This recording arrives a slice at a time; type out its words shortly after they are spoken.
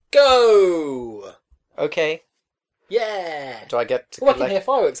Go! Okay. Yeah! Do I get to Oh, I can collect hear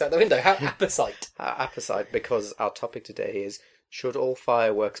fireworks out the window. How apposite. apposite? Because our topic today is, should all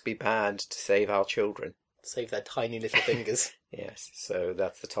fireworks be banned to save our children? Save their tiny little fingers. Yes, so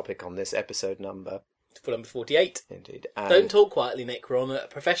that's the topic on this episode number. For number 48. Indeed. And Don't talk quietly, Nick. We're on a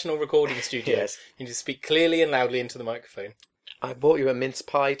professional recording studio. Yes. You need to speak clearly and loudly into the microphone. I bought you a mince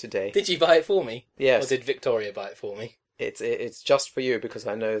pie today. Did you buy it for me? Yes. Or did Victoria buy it for me? It's just for you because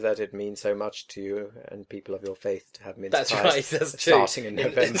I know that it means so much to you and people of your faith to have mince That's pies. right, that's true. Starting in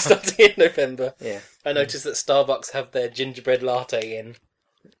November. Starting in November. Yeah. I noticed that Starbucks have their gingerbread latte in,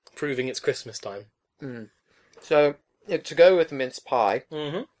 proving it's Christmas time. So, to go with mince pie...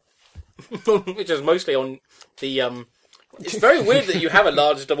 Mm-hmm. Which is mostly on the... It's very weird that you have a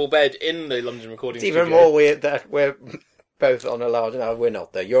large double bed in the London recording It's studio. even more weird that we're both on a large... No, we're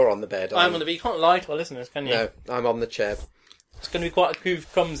not though. You're on the bed. I'm on the bed. You can't lie to our listeners, can you? No, I'm on the chair. It's going to be quite a few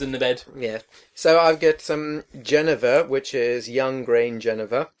crumbs in the bed. Yeah. So I've got some Geneva, which is young grain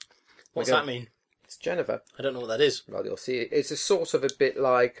Geneva. What's that mean? It's Geneva. I don't know what that is. Well, you'll see. It's a sort of a bit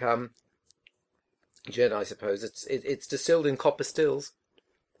like gin, I suppose. It's distilled in copper stills.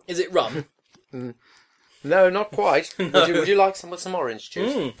 Is it rum? No, not quite. No. Would you like some with some orange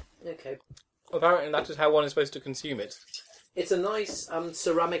juice? Okay. Apparently that is how one is supposed to consume it. It's a nice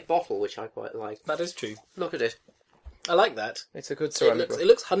ceramic bottle, which I quite like. That is true. Look at it. I like that. It's a good It ceramic looks, bottle. it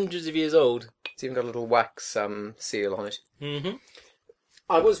looks hundreds of years old. It's even got a little wax seal on it. Mm-hmm.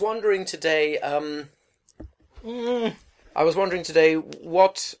 I was wondering today. I was wondering today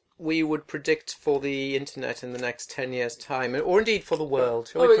what we would predict for the internet in the next 10 years' time, or indeed for the world.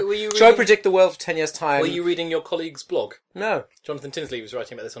 Shall were you I reading- predict the world for 10 years' time? Were you reading your colleague's blog? No, Jonathan Tinsley was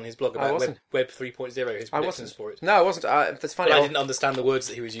writing about this on his blog I about wasn't. Web 3.0, his I predictions wasn't. for it. No, I wasn't. That's funny. But I didn't understand the words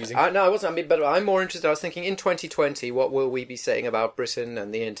that he was using. No, I wasn't. I mean, but I'm more interested. I was thinking in 2020, what will we be saying about Britain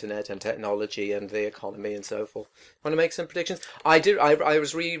and the internet and technology and the economy and so forth? Want to make some predictions? I did. I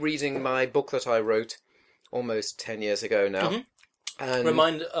was rereading my book that I wrote almost 10 years ago now. And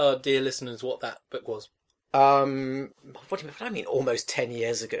Remind our dear listeners what that book was. what do you mean almost 10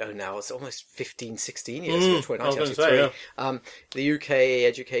 years ago now? It's almost 15, 16 years ago, I was gonna say, 1993. The UK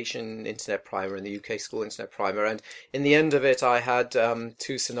Education Internet Primer and the UK School Internet Primer. And in the end of it, I had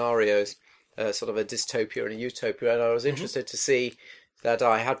two scenarios, sort of a dystopia and a utopia. And I was interested to see that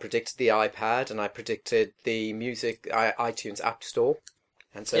I had predicted the iPad and I predicted the iTunes App Store.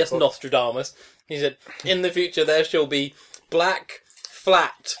 And so Yes, forth. Nostradamus. He said, in the future there shall be black,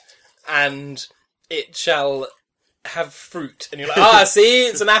 flat, and it shall have fruit. And you're like, see,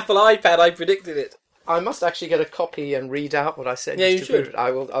 it's an Apple iPad, I predicted it. I must actually get a copy and read out what I said. Yeah, you just to prove should. it.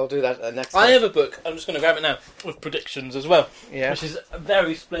 I'll do that next time. I have a book, I'm just going to grab it now, with predictions as well. Yeah. Which is a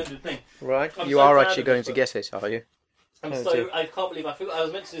very splendid thing. Right, I'm you so are proud actually of going this to book. get it, are you? I'm Oh, so, dear. I can't believe I forgot. I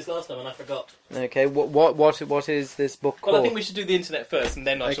was meant to do this last time and I forgot. Okay, what is this book Well, called? I think we should do the internet first, and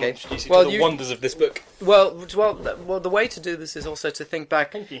then I shall Okay. introduce you Well, to the you- wonders of this book. Well, the way to do this is also to think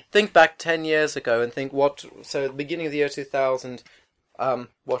back. Thank you. Think back 10 years ago and think what. So, at the beginning of the year 2000.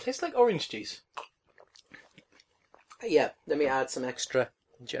 What? Tastes like orange juice. Yeah. Let me add some extra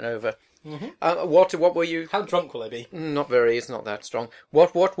Genova. What were you? How drunk will I be? Not very. It's not that strong.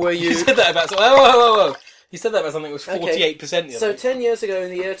 What were You you? said that about something. Whoa. You said that about something that was Okay. 48%. The So other day. 10 years ago in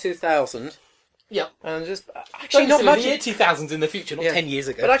the year 2000, Yeah. and just Actually, actually not much. The year 2000's in the future, not Yeah. 10 years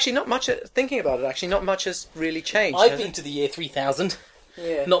ago. But actually, not much. Thinking about it, actually, not much has really changed. I've has been it? to the year 3000.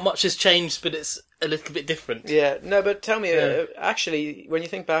 Yeah. Not much has changed, but it's a little bit different. Yeah, no, but tell me, Yeah. actually, when you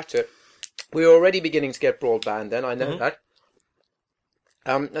think back to it, we were already beginning to get broadband then, I know that.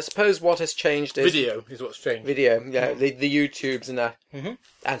 I suppose what has changed is... Video is what's changed. Video, yeah, the YouTubes and that,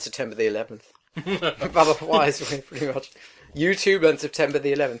 and September the 11th. But otherwise, pretty much. YouTube and September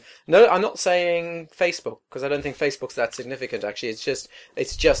the 11th. No, I'm not saying Facebook, because I don't think Facebook's that significant, actually.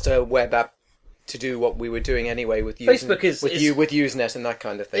 It's just a web app to do what we were doing anyway with Facebook is- with Usenet and that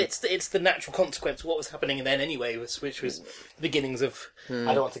kind of thing. It's the natural consequence of what was happening then anyway, which was the beginnings of, I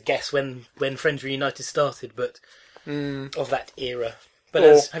don't want to guess when Friends Reunited started, but of that era. But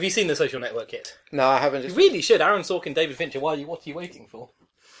Or- have you seen The Social Network yet? No, I haven't. You really should. Aaron Sorkin, David Fincher, what are you waiting for?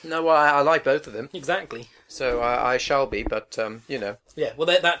 No, well, I like both of them, Exactly. so I shall be, but, Yeah, well,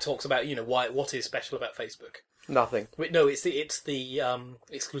 that talks about, what is special about Facebook. nothing. No, it's the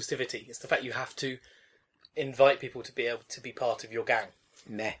exclusivity. It's the fact you have to invite people to be able to be part of your gang,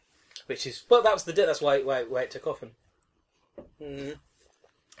 Meh. which is that's why it took off. And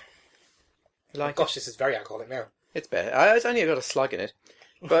Like gosh, this is very alcoholic now. it's better. It's only got a slug in it.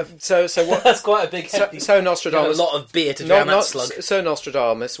 But so what? That's quite a big. Heavy. So You have Nostradamus. a lot of beer to drown that slug. So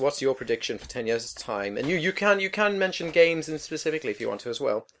Nostradamus, what's your prediction for 10 years' time? And you can mention games in specifically if you want to as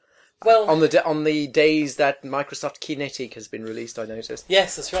well. Well, on the days that Microsoft Kinetic has been released, I noticed.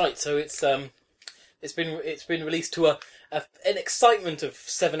 yes, that's right. So it's been released to an excitement of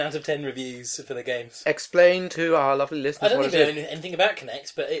 7 out of 10 reviews for the games. Explain to our lovely I listeners don't what even it know is. anything about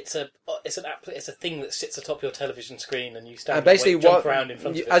Kinect, but it's a thing that sits atop your television screen, and you stand And basically, and jump around in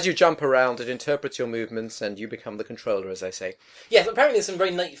front of it. as you jump around, it interprets your movements, and you become the controller, as they say. Yes, apparently there's some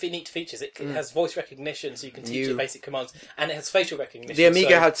very neat features. It has voice recognition, so you can teach it basic commands, and it has facial recognition. The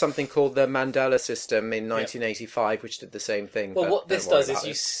Amiga had something called the Mandela system in 1985, which did the same thing. Well, but what this don't worry does about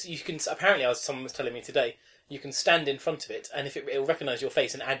is you can apparently, as someone was telling me today, you can stand in front of it, and if it'll recognise your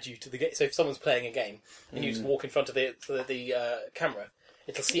face and add you to the game. So if someone's playing a game and you just walk in front of the camera,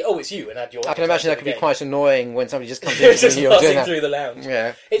 it'll see, oh, it's you, and add your. I can imagine that could be quite annoying when somebody just comes in It's just and you're doing passing that. through the lounge.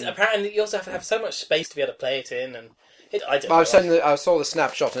 Yeah. It's apparently you also have to have so much space to be able to play it in, and I don't know. I saw the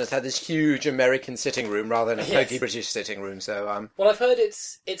snapshot, and it had this huge American sitting room rather than a Yes. pokey British sitting room. So Well, I've heard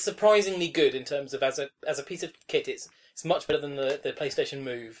it's surprisingly good in terms of as a piece of kit. It's much better than the PlayStation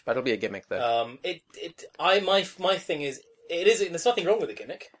Move. that'll be a gimmick, though. My thing is there's nothing wrong with the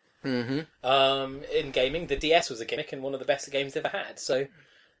gimmick. Mm-hmm. In gaming, the DS was a gimmick and one of the best games they've ever had. So,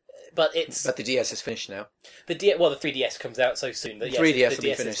 but the DS is finished now. the 3DS comes out so soon. That, yes, 3DS the will be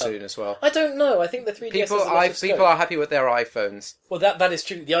DS is finished done. soon as well. I don't know. I think the 3DS People, has a lot of scope. people are happy with their iPhones. Well, that is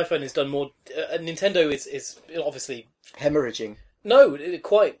true. The iPhone has done more. Nintendo is obviously Hemorrhaging. no,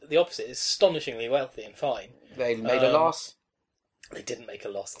 quite the opposite. It's astonishingly wealthy and fine. They made a loss. They didn't make a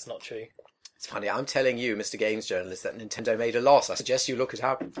loss. That's not true. It's funny, I'm telling you, Mr. Games Journalist, that Nintendo made a loss. I suggest you look it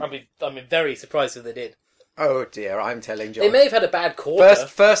up. I'm very surprised if they did. Oh dear, I'm telling John. They may have had a bad quarter.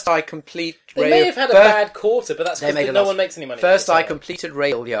 First I complete... They may have had a bad quarter, but that's because no one makes any money. First I completed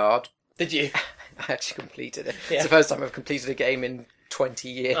Rail Yard. Did you? I actually completed it. Yeah. It's the first time I've completed a game in 20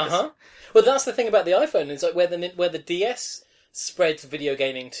 years. Well, that's the thing about the iPhone. It's like where the DS spread video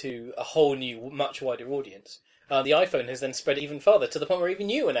gaming to a whole new, much wider audience. The iPhone has then spread even further to the point where even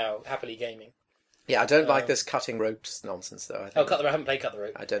you are now happily gaming. Yeah, I don't like this cutting ropes nonsense, though. I haven't played Cut the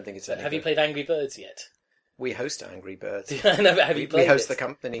Rope. I don't think it's any Have you good. played Angry Birds yet? We host Angry Birds. No, but have you We played host it? the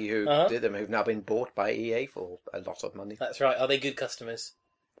company who did them, who've now been bought by EA for a lot of money. That's right. Are they good customers?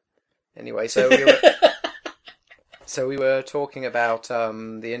 Anyway, so we were talking about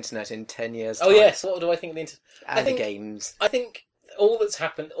the internet in 10 years' time. Oh yes. What do I think of the internet? And the games. I think all that's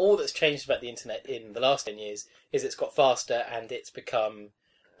happened, all that's changed about the internet in the last 10 years is it's got faster and it's become,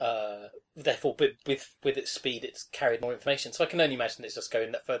 therefore, with its speed, it's carried more information. So I can only imagine it's just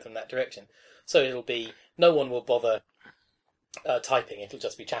going further in that direction. So it'll be, no one will bother typing, it'll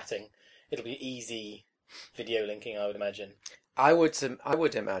just be chatting. It'll be easy video linking, I would imagine. I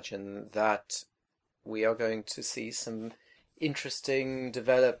would imagine that we are going to see some interesting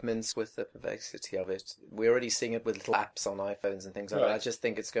developments with the pervasivity of it. We're already seeing it with little apps on iPhones and things like that. I just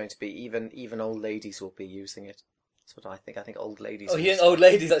think it's going to be even old ladies will be using it. That's what I think. I think old ladies. Oh, you think old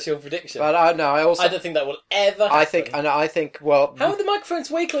ladies? That's your prediction. But I don't think that will ever happen. I think. Well, how are the microphones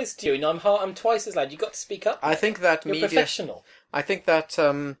way close to you? And I'm twice as loud. You've got to speak up. I think that You're media. professional. I think that.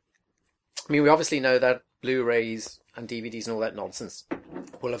 We obviously know that Blu-rays and DVDs and all that nonsense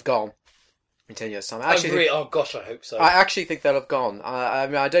will have gone in 10 years' time. Oh gosh, I hope so. I actually think they'll have gone. I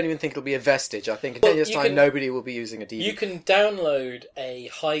mean, I don't even think it'll be a vestige. I think in 10 years' time, nobody will be using a DVD. You can download a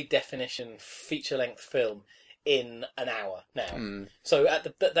high-definition feature-length film in an hour now. So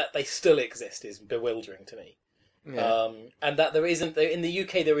that they still exist is bewildering to me. Yeah. And that there isn't in the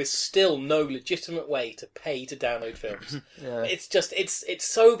UK there is still no legitimate way to pay to download films. Yeah. It's just it's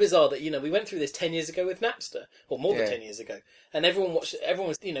so bizarre that we went through this 10 years ago with Napster, or more than 10 years ago, and everyone was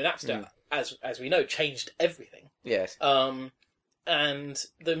Napster as we know changed everything. Yes. And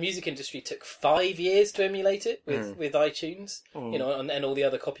the music industry took 5 years to emulate it with iTunes, and all the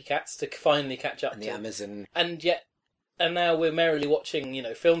other copycats to finally catch up And to the Amazon. And now we're merrily watching,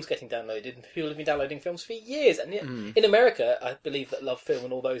 films getting downloaded, and people have been downloading films for years. And yet, in America, I believe that Love Film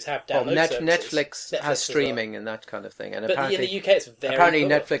and all those have download services. Netflix has as streaming and that kind of thing. And But apparently, in the UK, it's very apparently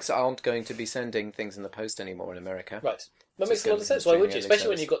poor. Netflix aren't going to be sending things in the post anymore in America. Right. That So makes it's a lot gonna of sense. be Why would you? streaming Especially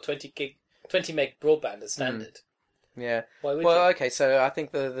when service. you've got 20 meg broadband as standard. Yeah. Why would Well, you? okay. So I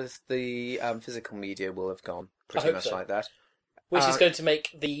think the physical media will have gone pretty hope much so. like that. Which is going to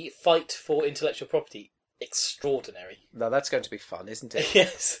make the fight for intellectual property extraordinary. Now that's going to be fun, isn't it?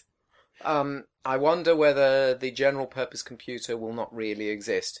 Yes. I wonder whether the general purpose computer will not really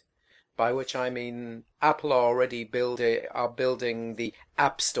exist. By which I mean, Apple are already building the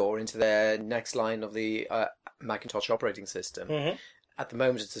App Store into their next line of the Macintosh operating system. Mm-hmm. At the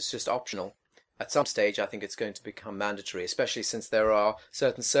moment, it's just optional. At some stage, I think it's going to become mandatory, especially since there are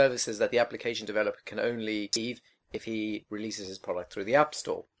certain services that the application developer can only receive if he releases his product through the App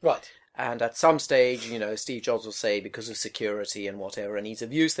Store. Right. And at some stage, Steve Jobs will say, because of security and whatever and ease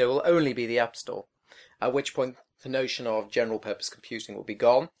of use, there will only be the App Store. At which point, the notion of general purpose computing will be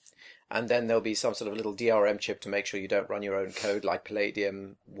gone. And then there'll be some sort of little DRM chip to make sure you don't run your own code like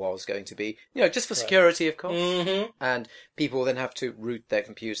Palladium was going to be. Just for security, of course. Mm-hmm. And people will then have to root their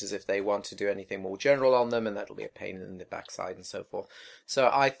computers if they want to do anything more general on them, and that'll be a pain in the backside and so forth. So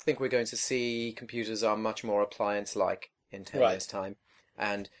I think we're going to see computers are much more appliance-like in 10 years' time.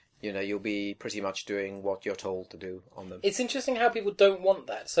 And you'll be pretty much doing what you're told to do on them. It's interesting how people don't want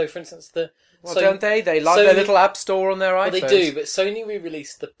that. So, for instance, don't they? They like their little app store on their iPhones. Well, they do, but Sony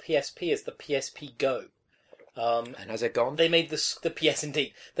re-released the PSP as the PSP Go. And has it gone? They made the PS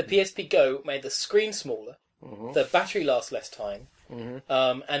indeed. The PSP Go made the screen smaller, the battery lasts less time,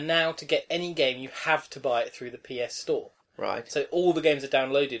 and now to get any game you have to buy it through the PS Store. Right. So all the games are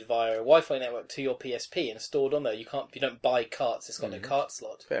downloaded via a Wi-Fi network to your PSP and stored on there. You don't buy carts. It's got no cart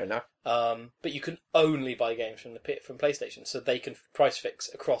slot. Fair enough. But you can only buy games from PlayStation, so they can price fix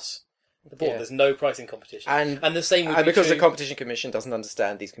across the board. Yeah. There's no pricing competition, and the same would be because true. the Competition Commission doesn't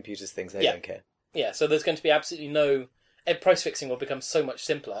understand these computers' things. They don't care. Yeah. So there's going to be absolutely no price fixing will become so much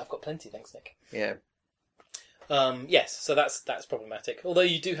simpler. I've got plenty, thanks, Nick. Yeah. Yes. So that's problematic. Although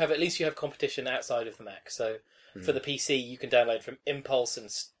you do have, at least you have competition outside of the Mac. So for the PC, you can download from Impulse and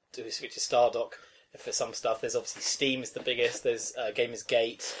which is Stardock. For some stuff, there's obviously Steam is the biggest. There's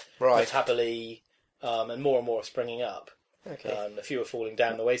Gamersgate, right, Portably, and more are springing up. Okay. A few are falling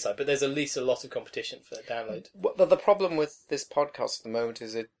down the wayside, but there's at least a lot of competition for download. Well, the problem with this podcast at the moment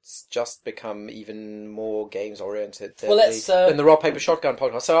is it's just become even more games oriented than the Rock Paper Shotgun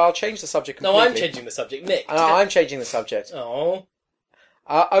podcast. So I'll change the subject completely. No, I'm changing the subject, Nick. I'm changing the subject. Oh.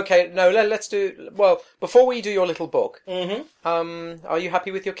 Okay, no, let's do... Well, before we do your little book, Mm-hmm. Are you happy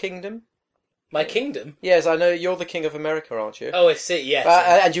with your kingdom? My kingdom? Yes, I know you're the king of America, aren't you? Oh, I see, yes.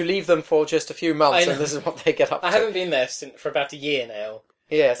 And you leave them for just a few months, and this is what they get up to. I haven't been there for about a year now.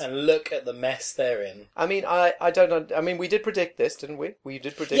 Yes. And look at the mess they're in. I mean, I don't know. I mean, we did predict this, didn't we? We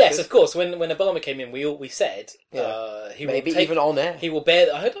did predict this. Yes, of course. When Obama came in, we said he maybe will take, even on air. He will bear...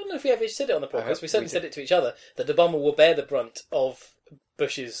 I don't know if we ever said it on the podcast. We certainly said it to each other, that Obama will bear the brunt of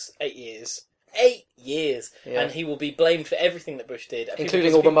Bush's 8 years. 8 years! Yeah. And he will be blamed for everything that Bush did.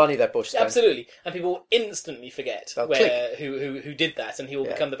 Including all the money that Bush spent. Absolutely. And people will instantly forget who did that, and he will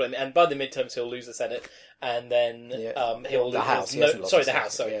become the blame. And by the midterms, he'll lose the Senate, and then he'll lose the House. the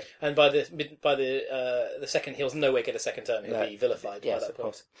House. Sorry. Yeah. And by the second, he'll nowhere get a second term. He'll be vilified by that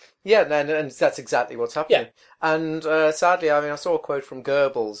point. Yeah, and that's exactly what's happening. Yeah. And sadly, I mean, I saw a quote from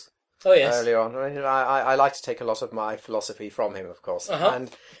Goebbels. Oh, yes. Earlier on. I like to take a lot of my philosophy from him, of course.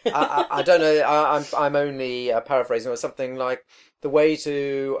 And I don't know, I'm only paraphrasing, or something like the way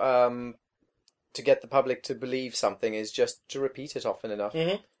to get the public to believe something is just to repeat it often enough.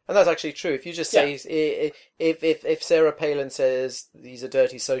 Mm-hmm. And that's actually true. If you just say, if Sarah Palin says he's a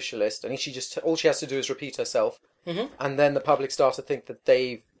dirty socialist, and all she has to do is repeat herself, and then the public start to think that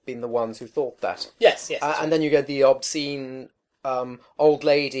they've been the ones who thought that. Yes. And then you get the obscene old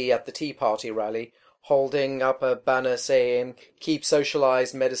lady at the Tea Party rally holding up a banner saying "Keep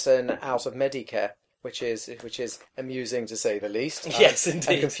socialised medicine out of Medicare," which is amusing to say the least. Yes, indeed.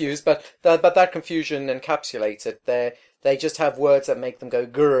 And confused, but that confusion encapsulates it. They just have words that make them go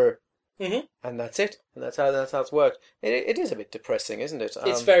grr, and that's it. And that's how it's worked. It is a bit depressing, isn't it?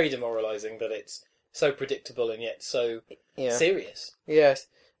 It's very demoralising that it's so predictable and yet so serious. Yes,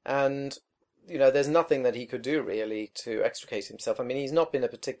 and there's nothing that he could do really to extricate himself. I mean, he's not been a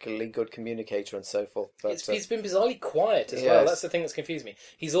particularly good communicator and so forth. But he's been bizarrely quiet as well. That's the thing that's confused me.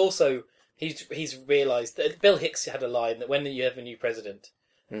 He's also he's realised that Bill Hicks had a line that when you have a new president,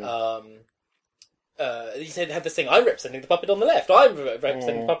 he had this thing, I'm representing the puppet on the left, I'm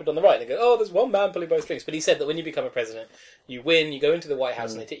representing the puppet on the right. And they go, oh, there's one man pulling both strings. But he said that when you become a president, you win, you go into the White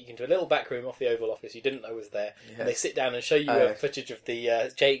House and they take you into a little back room off the Oval Office you didn't know was there. Yes. And they sit down and show you footage of the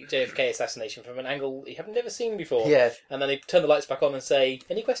JFK assassination from an angle you haven't never seen before. Yes. And then they turn the lights back on and say,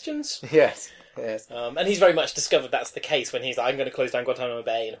 any questions? Yes. And he's very much discovered that's the case when he's like, I'm going to close down Guantanamo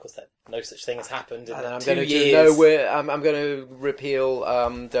Bay, and of course no such thing has happened in I'm 2 going years. I'm going to repeal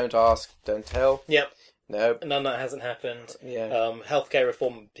Don't Ask, Don't Tell. Yep. No. None of that hasn't happened. Yeah. Healthcare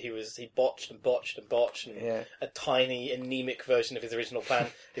reform, he botched, and a tiny, anemic version of his original plan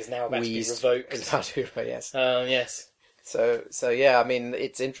is now about to be revoked. Yes. Yes. So yeah, I mean,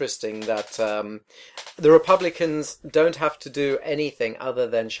 it's interesting that the Republicans don't have to do anything other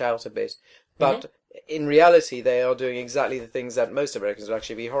than shout a bit. But in reality, they are doing exactly the things that most Americans would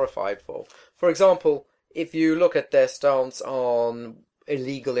actually be horrified for. For example, if you look at their stance on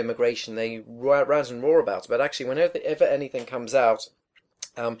illegal immigration. They rant and roar about it, but actually, whenever anything comes out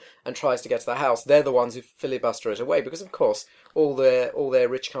and tries to get to the House, they're the ones who filibuster it away because, of course, all their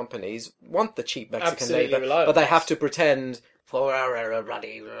rich companies want the cheap Mexican labour, but they have to pretend for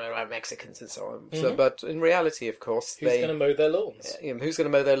ruddy Mexicans and so on. Mm-hmm. So, but in reality, of course, who's going to mow their lawns? Who's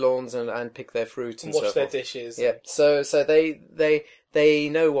going to mow their lawns and pick their fruit and wash so their forth. dishes? Yeah. So they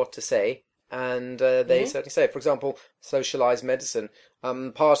know what to say. And they certainly say, for example, socialised medicine.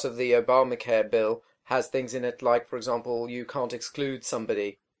 Part of the Obamacare bill has things in it like, for example, you can't exclude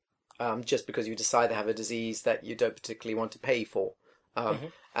somebody just because you decide they have a disease that you don't particularly want to pay for.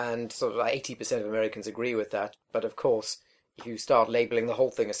 And sort of like 80% of Americans agree with that. But of course, if you start labelling the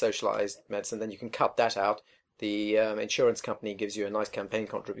whole thing as socialised medicine, then you can cut that out. The insurance company gives you a nice campaign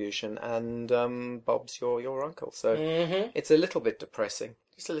contribution, and Bob's your uncle. So it's a little bit depressing.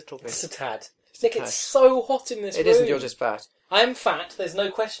 Just a little bit. It's a tad. Nick, it's so hot in this room. It isn't, you're just fat. I'm fat. There's no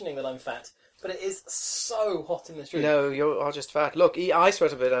questioning that I'm fat. But it is so hot in this room. No, you're just fat. Look, I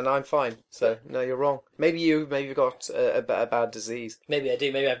sweat a bit and I'm fine. So, no, you're wrong. Maybe you've got a bad disease. Maybe I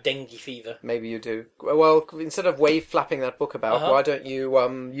do. Maybe I have dengue fever. Maybe you do. Well, instead of wave flapping that book about, why don't you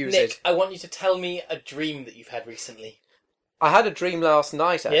use Nick, it? I want you to tell me a dream that you've had recently. I had a dream last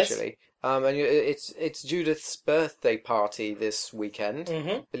night, actually. Yes? And it's Judith's birthday party this weekend.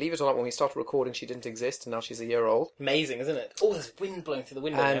 Mm-hmm. Believe it or not, when we started recording, she didn't exist, and now she's a year old. Amazing, isn't it? Oh, there's wind blowing through the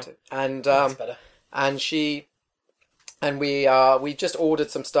window now. That's better. And we just ordered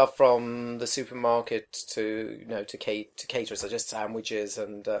some stuff from the supermarket to cater, so just sandwiches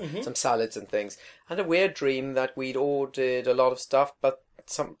and some salads and things. And a weird dream that we'd ordered a lot of stuff, but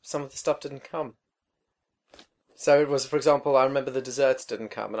some of the stuff didn't come. So it was, for example, I remember the desserts didn't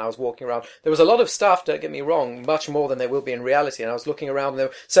come, and I was walking around. There was a lot of stuff, don't get me wrong, much more than there will be in reality. And I was looking around, and there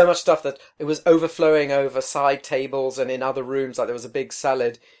was so much stuff that it was overflowing over side tables and in other rooms. Like there was a big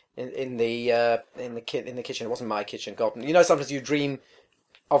salad in the kitchen. It wasn't my kitchen. God, sometimes you dream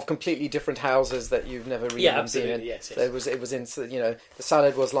of completely different houses that you've never really been in. Yes. So it was in the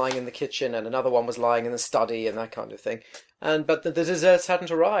salad was lying in the kitchen, and another one was lying in the study, and that kind of thing. But the desserts hadn't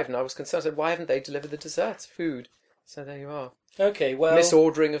arrived, and I was concerned. I said, why haven't they delivered the desserts? Food. So there you are. Okay, well...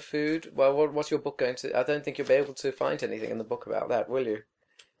 Misordering of food. Well, what's your book going to... I don't think you'll be able to find anything in the book about that, will you?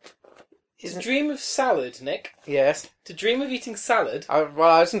 To dream of salad, Nick. Yes. To dream of eating salad... I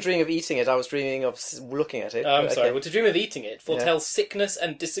wasn't dreaming of eating it, I was dreaming of looking at it. Oh, I'm sorry. Okay. Well, to dream of eating it foretells sickness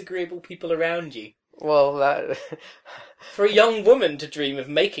and disagreeable people around you. Well, that... For a young woman to dream of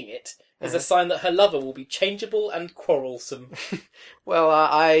making it is a sign that her lover will be changeable and quarrelsome. Well,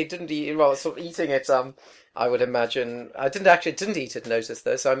 I didn't eat... Well, sort of eating it, I would imagine... I didn't eat it, notice,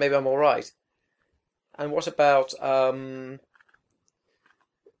 though, so maybe I'm all right. And what about...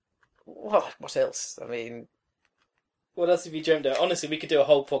 What else? I mean... What else have you dreamt of? Honestly, we could do a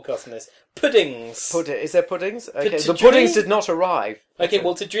whole podcast on this. Puddings! Is there puddings? Okay, the puddings did not arrive. Okay,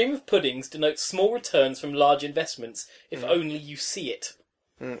 well, to dream of puddings denotes small returns from large investments, if only you see it.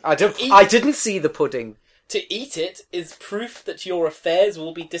 I didn't see the pudding. To eat it is proof that your affairs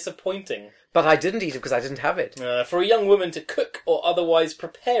will be disappointing. But I didn't eat it because I didn't have it. For a young woman to cook or otherwise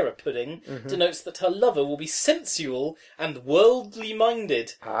prepare a pudding denotes that her lover will be sensual and worldly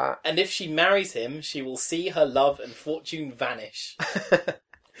minded. And if she marries him, she will see her love and fortune vanish.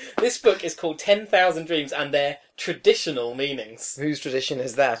 This book is called 10,000 Dreams and their traditional meanings. Whose tradition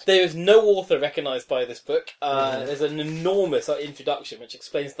is that? There is no author recognised by this book. There's an enormous introduction which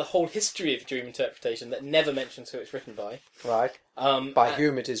explains the whole history of dream interpretation that never mentions who it's written by. Right. By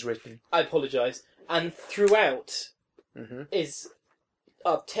whom it is written. I apologise. And throughout is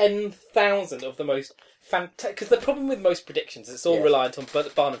 10,000 of the most fantastic... Because the problem with most predictions is it's all reliant on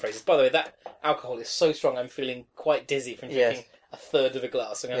Barnum phrases. By the way, that alcohol is so strong I'm feeling quite dizzy from drinking a third of a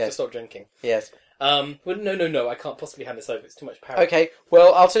glass. So I'm going to have to stop drinking. Yes. Well, no, I can't possibly hand this over. It's too much power. Okay,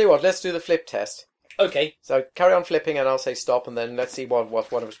 well, I'll tell you what, let's do the flip test. Okay. So carry on flipping and I'll say stop, and then let's see what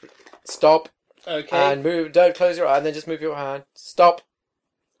one of us... Stop. Okay. And move, don't close your eye, and then just move your hand. Stop.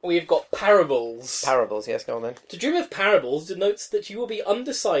 We've got parables. Parables, yes, go on then. To dream of parables denotes that you will be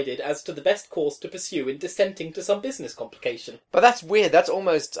undecided as to the best course to pursue in dissenting to some business complication. But that's weird, that's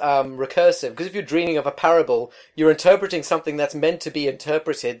almost recursive, because if you're dreaming of a parable, you're interpreting something that's meant to be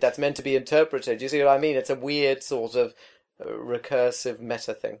interpreted, You see what I mean? It's a weird sort of recursive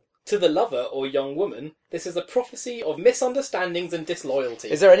meta thing. To the lover or young woman, this is a prophecy of misunderstandings and disloyalty.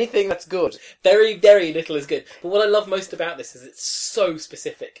 Is there anything that's good? Very, very little is good. But what I love most about this is it's so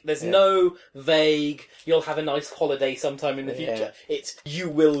specific. There's no vague, you'll have a nice holiday sometime in the future. It's, you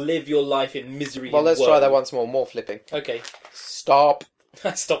will live your life in misery and Well, let's woe. try that once more. More flipping. Okay. Stop.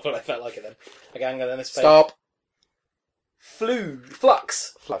 I stopped when I felt like it then. Okay, I'm going to Stop.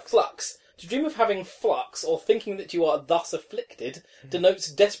 Flux. To dream of having flux, or thinking that you are thus afflicted,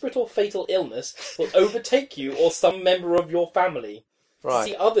 denotes desperate or fatal illness will overtake you or some member of your family. Right. To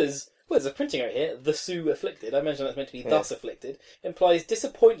see others... Well, there's a printing out here. The Sue afflicted. I mentioned that's meant to be thus afflicted. Implies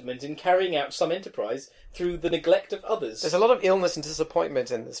disappointment in carrying out some enterprise through the neglect of others. There's a lot of illness and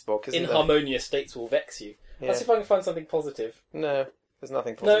disappointment in this book, isn't there? Inharmonious states will vex you. Yeah. Let's see if I can find something positive. No, there's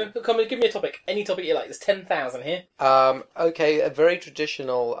nothing positive. No, come on, give me a topic. Any topic you like. There's 10,000 here. Okay, a very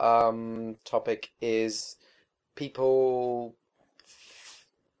traditional topic is people...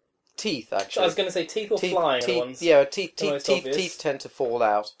 Teeth, actually. I was going to say teeth or flying. Teeth tend to fall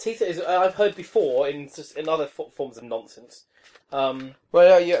out. Teeth is I've heard before in other forms of nonsense.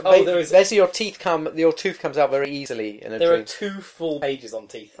 Basically your tooth comes out very easily in a dream. There are 2 full pages on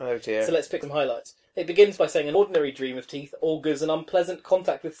teeth. Oh dear. So let's pick some highlights. It begins by saying an ordinary dream of teeth augurs an unpleasant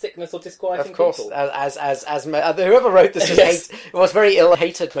contact with sickness or disquieting people. Of course, as whoever wrote this was very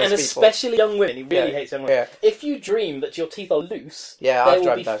ill-hated. And especially young women. He really hates young women. Yeah. If you dream that your teeth are loose, there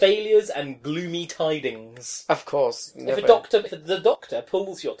will be failures and gloomy tidings. Of course. If the doctor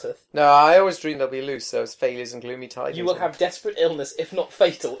pulls your tooth... No, I always dream they'll be loose, so it's failures and gloomy tidings. You will have desperate illness, if not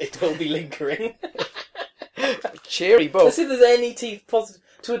fatal, it will be lingering. Cheery book. Let's see if there's any teeth positive.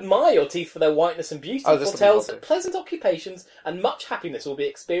 To admire your teeth for their whiteness and beauty foretells that pleasant occupations and much happiness will be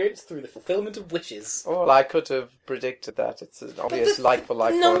experienced through the fulfilment of wishes. Well, I could have predicted that. It's an obvious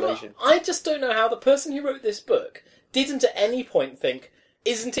like-for-like correlation. I just don't know how the person who wrote this book didn't at any point think,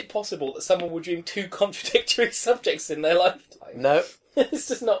 isn't it possible that someone would dream 2 contradictory subjects in their lifetime? No. It's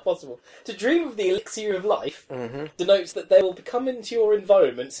just not possible. To dream of the elixir of life denotes that there will come into your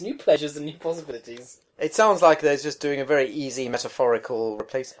environments new pleasures and new possibilities. It sounds like they're just doing a very easy metaphorical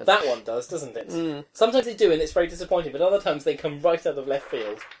replacement. That one does, doesn't it? Mm. Sometimes they do, and it's very disappointing, but other times they come right out of left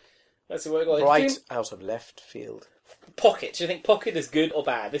field. Let's see what we've got. Right out of left field. Pocket. Do you think pocket is good or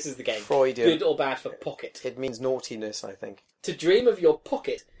bad? This is the game. Freudian. Good or bad for pocket? It means naughtiness, I think. To dream of your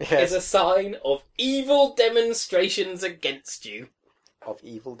pocket is a sign of evil demonstrations against you. Of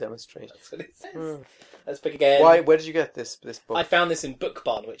evil demonstrations. That's what it says. Mm. Let's pick again. Where did you get this book? I found this in Book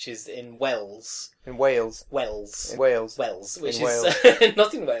Barn, which is in Wales. In Wales? Wales. In Wales. Wales. Which in is Wales.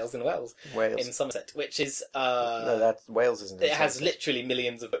 not in Wales, in Wales. Wales. In Somerset, which is... No, that's Wales, isn't it? It has literally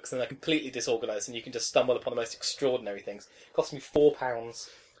millions of books, and they're completely disorganised, and you can just stumble upon the most extraordinary things. It cost me £4.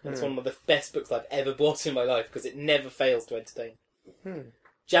 And it's one of the best books I've ever bought in my life, because it never fails to entertain.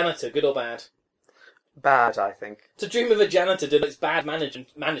 Janitor, good or bad? Bad, I think. To dream of a janitor denotes bad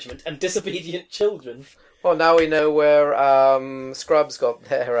management and disobedient children. Well, now we know where Scrubs got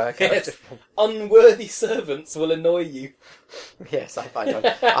their character from. Unworthy servants will annoy you. Yes, I find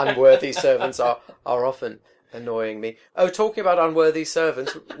unworthy servants are often annoying me. Oh, talking about unworthy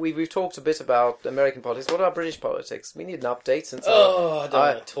servants, we've talked a bit about American politics. What about British politics? We need an update. And so I don't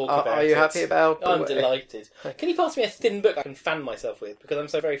want to talk about it. Are you happy about... I'm delighted. Can you pass me a thin book I can fan myself with, because I'm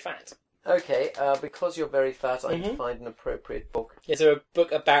so very fat? Okay, because you're very fat, I need to find an appropriate book. Is there a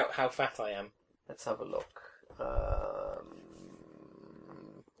book about how fat I am? Let's have a look.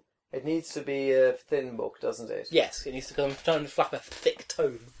 It needs to be a thin book, doesn't it? Yes, it needs to come. I'm trying to flap a thick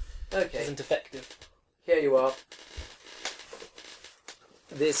tome. Okay. Which isn't effective. Here you are.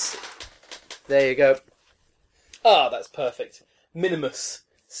 There you go. Ah, that's perfect. Minimus.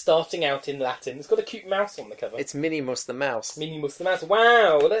 Starting out in Latin. It's got a cute mouse on the cover. It's Minimus the mouse. Minimus the mouse.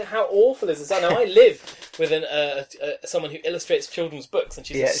 Wow, how awful is this? I know I live with someone who illustrates children's books, and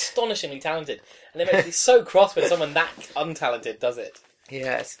she's astonishingly talented. And it makes me so cross when someone that untalented does it.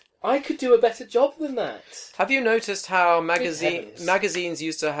 Yes. I could do a better job than that. Have you noticed how magazines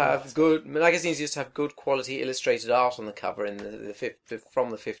used to have good quality illustrated art on the cover in from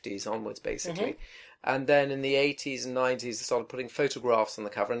the 50s onwards, basically? And then in the 80s and 90s, they started putting photographs on the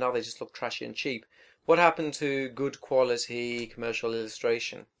cover, and now they just look trashy and cheap. What happened to good quality commercial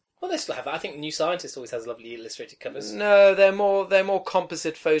illustration? Well, they still have that. I think New Scientist always has lovely illustrated covers. No, they're more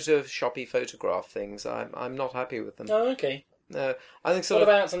composite photoshoppy photograph things. I'm not happy with them. Oh, okay. No, I think What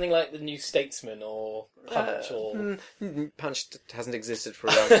about something like the New Statesman or Punch Punch hasn't existed for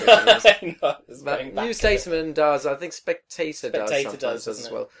around 50 years. But New Statesman does. I think Spectator does as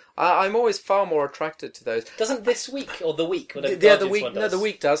well. I'm always far more attracted to those. Doesn't This Week or The Week? The Week. No, The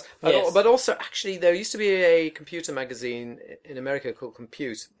Week does. But also, actually, there used to be a computer magazine in America called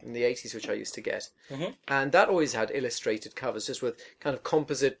Compute in the 80s, which I used to get, and that always had illustrated covers, just with kind of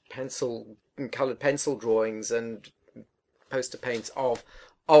composite coloured pencil drawings and poster paints of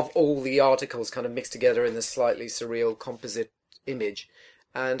all the articles kind of mixed together in this slightly surreal composite image.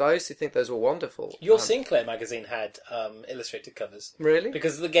 and I used to think those were wonderful. Your Sinclair magazine had illustrated covers. Really?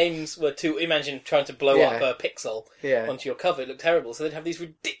 Because the games were too... Imagine trying to blow up a pixel onto your cover. It looked terrible. So they'd have these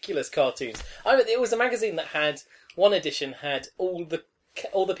ridiculous cartoons. It was a magazine that had... One edition had all the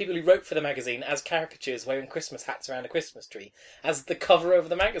people who wrote for the magazine as caricatures wearing Christmas hats around a Christmas tree as the cover over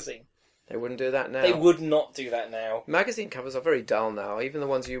the magazine. They wouldn't do that now. They would not do that now. Magazine covers are very dull now. Even the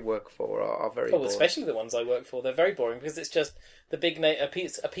ones you work for are very boring. Especially the ones I work for. They're very boring because it's just the big name,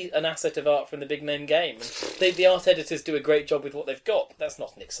 an asset of art from the big name game. And the art editors do a great job with what they've got. But that's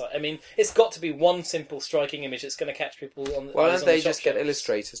not an exciting... I mean, it's got to be one simple, striking image that's going to catch people on the... Why don't they the just get shelves.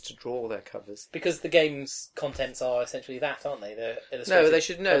 illustrators to draw their covers? Because the game's contents are essentially that, aren't they? No, they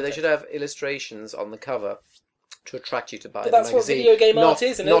should have illustrations on the cover to attract you to buy but the that's magazine. what video game art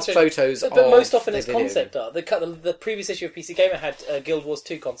is. Not photos but most often the it's video concept game. art. The previous issue of PC Gamer had Guild Wars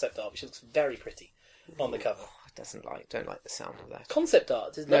 2 concept art, which looks very pretty on the cover. Don't like the sound of that. Concept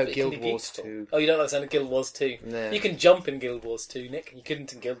art is No, lovely. Guild It can be Wars beautiful. 2. Oh, you don't like the sound of Guild Wars 2? No. You can jump in Guild Wars 2, Nick. You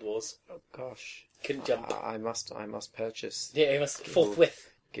couldn't in Guild Wars. Oh gosh, You couldn't jump. I must purchase Yeah, you must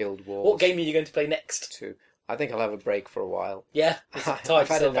forthwith. Guild Wars. What game are you going to play next? 2. I think I'll have a break for a while. Yeah, I've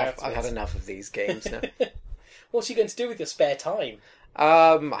had enough of these games now. What's you going to do with your spare time?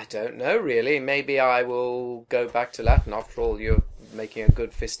 I don't know really. Maybe I will go back to Latin. After all, you're making a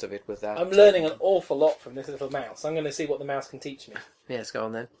good fist of it with that. I'm learning an awful lot from this little mouse. I'm going to see what the mouse can teach me. Yes, go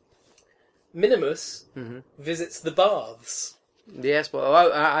on then. Minimus visits the baths. Yes,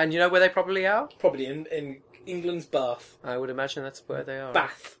 well, and you know where they probably are? Probably in England's Bath. I would imagine that's where they are.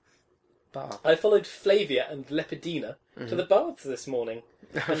 Bath. Bath. I followed Flavia and Lepidina to the baths this morning.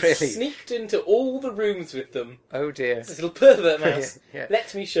 And Really? sneaked into all the rooms with them. Oh dear. This little pervert mouse. Yeah.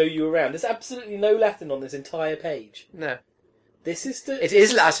 Let me show you around. There's absolutely no Latin on this entire page. No. This is It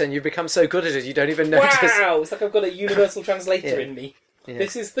is Latin. You've become so good at it, you don't even notice. Wow! It's like I've got a universal translator Yeah. in me. Yeah.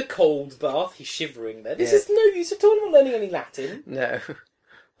 This is the cold bath. He's shivering there. This Yeah. is no use at all. I'm not learning any Latin. No.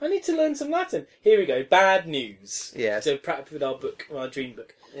 I need to learn some Latin. Here we go. Bad news. Yes. So practice with our dream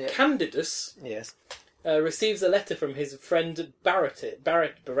book. Yeah. Candidus Yes. receives a letter from his friend Barates,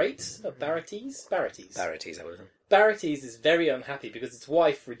 Barates, I would. Barates is very unhappy because his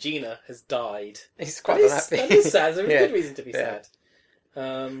wife Regina has died. He's That quite is, unhappy. that is sad. There's a Yeah. good reason to be Yeah. sad.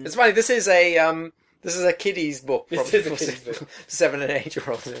 It's funny. This is a kiddies book. This Probably is a for kiddies book. 7 and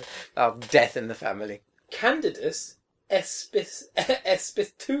 8-year-olds of death in the family. Candidus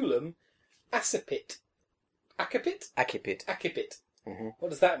espitulum accipit. Akipit. Accipit. Mhm. What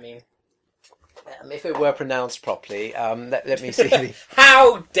does that mean? If it were pronounced properly, let me see.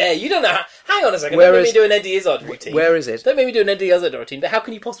 How dare you? Don't know. Hang on a second. Where Don't make is- me do an Eddie Izzard routine. Where is it? Don't make me do an Eddie Izzard routine. But how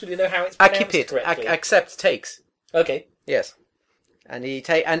can you possibly know how it's pronounced Akipit. correctly? Accept takes. Okay. Yes. And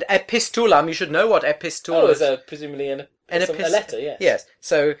and epistulam. You should know what epistulam Oh, is. it's presumably a letter. Yes. Yes.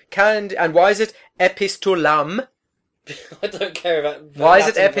 So and why is it epistulam? I don't care about. Why is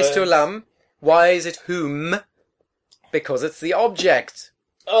it Latin words. epistulam? Why is it whom? Because it's the object.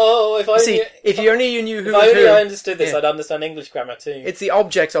 Oh, if I See, if you only knew who if was I only who, understood this, yeah. I'd understand English grammar too. It's the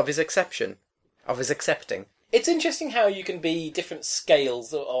object of his exception, of his accepting. It's interesting how you can be different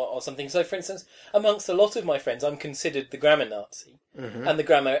scales or something. So, for instance, amongst a lot of my friends, I'm considered the grammar Nazi and the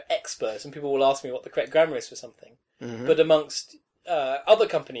grammar expert, and people will ask me what the correct grammar is for something. But amongst other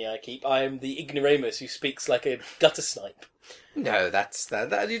company I keep, I am the ignoramus who speaks like a gutter snipe. No, that's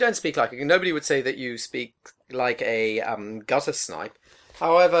that. You don't speak like nobody would say that you speak like a gutter snipe.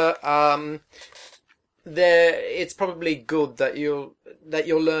 However, it's probably good that you're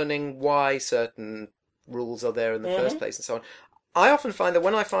learning why certain rules are there in the first place and so on. I often find that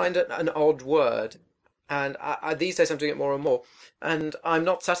when I find an odd word, and I these days I'm doing it more and more, and I'm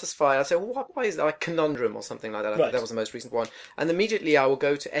not satisfied, I say, well, why is that? Like conundrum or something like that. I think that was the most recent one. And immediately I will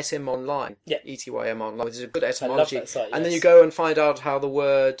go to SM Online, ETYM Online, which is a good etymology. I love that site, and then yes. you go and find out how the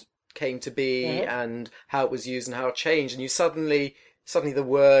word came to be and how it was used and how it changed, and you suddenly the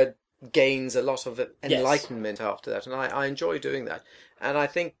word gains a lot of enlightenment after that, and I enjoy doing that. And I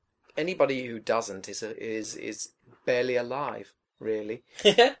think anybody who doesn't is barely alive, really.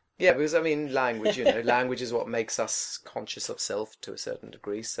 Yeah, because I mean, language, language is what makes us conscious of self to a certain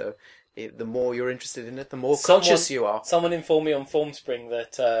degree. So the more you're interested in it, the more conscious you are. Someone informed me on Formspring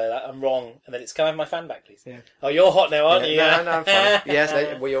that I'm wrong, and that it's can I have my fan back, please? Yeah. Oh, you're hot now, aren't you? No, I'm fine.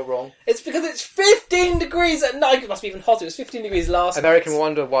 Yes, well, you're wrong. It's because it's 15 degrees at night. It must be even hotter. It was 15 degrees last night. American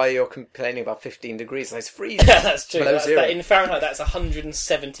wonder why you're complaining about 15 degrees. It's freezing. Yeah, that's true. Below zero. In Fahrenheit, that's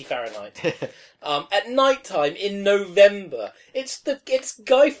 170 Fahrenheit. At night time in November, it's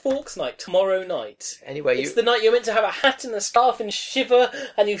Guy Fawkes night tomorrow night. Anyway, it's the night you're meant to have a hat and a scarf and shiver,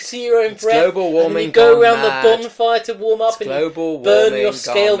 and you see your in It's breath. global warming And then you go gone around mad. the bonfire to warm up, It's and global you burn warming your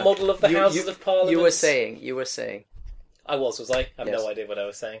scale gone model of the mad. Houses of Parliament. You were saying. I was I? I have Yes. no idea what I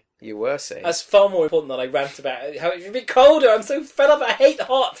was saying. You were saying. That's far more important than I rant about how it's a bit colder. I'm so fed up. I hate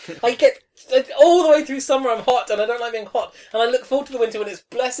hot. I get all the way through summer. I'm hot, and I don't like being hot. And I look forward to the winter when it's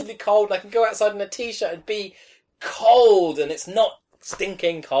blessedly cold. And I can go outside in a t-shirt and be cold, and it's not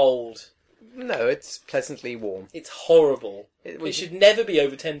stinking cold. No, it's pleasantly warm. It's horrible. It It should never be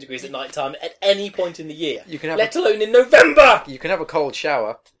over 10 degrees at night time at any point in the year. You can have let alone in November. You can have a cold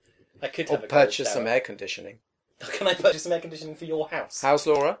shower I could or have a cold purchase shower. some air conditioning. Can I purchase some air conditioning for your house? How's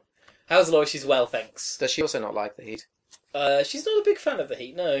Laura? How's Laura? She's well, thanks. Does she also not like the heat? She's not a big fan of the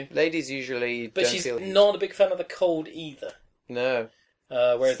heat, no. Ladies usually But don't she's feel heat. not a big fan of the cold either. No.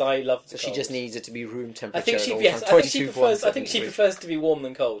 Whereas I love the So cold. she just needs it to be room temperature. I think she at all yes. times. I think she 22.7 prefers. I think she degrees. prefers to be warm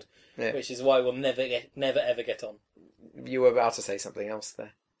than cold, Yeah. which is why we'll never ever get on. You were about to say something else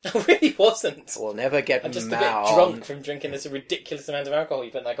there. I really wasn't. We'll never get I'm just a mad. bit drunk from drinking this ridiculous amount of alcohol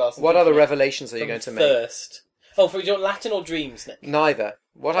you put in that glass. and What other drinking it revelations are you from going to make? thirst. Oh, for your Latin or dreams, Nick? Neither.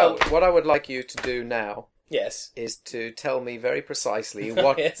 What I would like you to do now Yes. is to tell me very precisely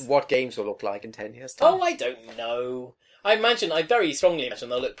what Yes. what games will look like in 10 years' time. Oh, I don't know. I very strongly imagine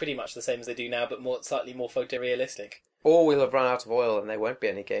they'll look pretty much the same as they do now, but slightly more photorealistic. Or we'll have run out of oil and there won't be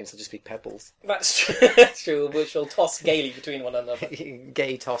any games, there'll just be pebbles. That's true. That's true. Which will toss gaily between one another.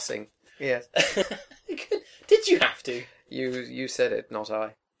 Gay tossing. Yes. Did you have to? You said it, not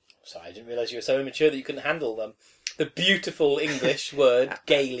I. Sorry, I didn't realise you were so immature that you couldn't handle them. The beautiful English word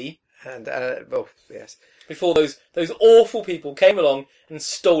gaily. And, yes. Before those awful people came along and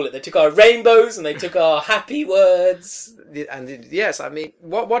stole it. They took our rainbows and they took our happy words. And yes, I mean,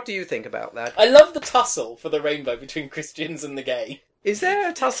 what do you think about that? I love the tussle for the rainbow between Christians and the gay. Is there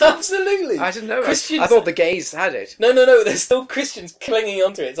a tussle? Absolutely. I didn't know. Christians... I thought the gays had it. No, there's still Christians clinging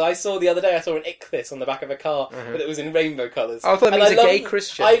onto it. So I saw the other day, I saw an ichthys on the back of a car, but it was in rainbow colours. I thought it And means I a love- gay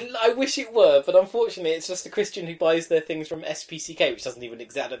Christian. I wish it were, but unfortunately it's just a Christian who buys their things from SPCK, which doesn't even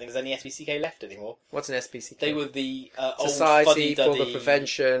exist. I don't think there's any SPCK left anymore. What's an SPCK? They were the old Society for the fuddy-duddy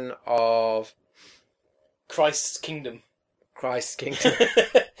Prevention of Christ's Kingdom. Christ's Kingdom.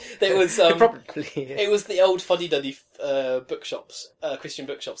 It was Probably. it was the old fuddy-duddy bookshops, Christian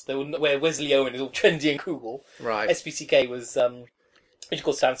bookshops. They were where Wesley Owen is all trendy and cool. Right. SPCK was which of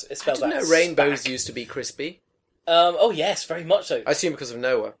course spells I didn't out know rainbows SPAC. used to be crispy. Oh yes, very much so. I assume because of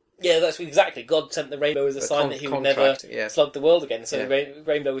Noah. Yeah, that's exactly. God sent the rainbow as a sign that he would never contract, yes. flood the world again. So Yeah. the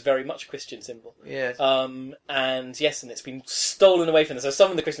rainbow was very much a Christian symbol. Yes. And yes, and it's been stolen away from them. So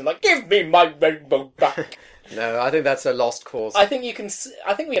some of the Christians are like, give me my rainbow back. No, I think that's a lost cause. I think we can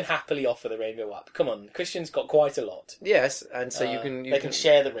happily offer the rainbow up. Come on, Christians got quite a lot. Yes, and so you They can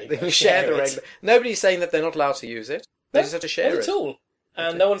share the rainbow. They can share the it. rainbow. Nobody's saying that they're not allowed to use it. They No, just have to share not it. at all.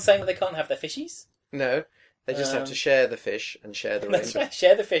 And no one's saying that they can't have their fishies. No, they just have to share the fish and share the That's rainbow. right.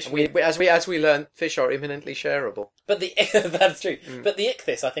 Share the fish. As we learn, fish are imminently shareable. But that's true. Mm. But the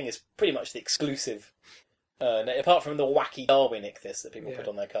ichthys, I think, is pretty much the exclusive. Apart from the wacky Darwin ichthys that people Yeah. put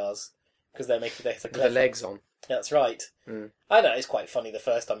on their cars because they're making their With the legs on. That's right. Mm. I know it's quite funny the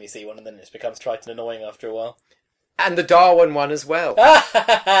first time you see one, and then it becomes trite and annoying after a while. And the Darwin one as well.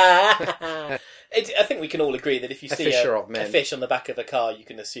 I think we can all agree that if you A see fisher of men. a fish on the back of a car, you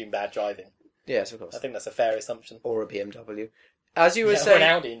can assume bad driving. Yes, of course. I think that's a fair assumption. Or a BMW. As you were Yeah, or an saying,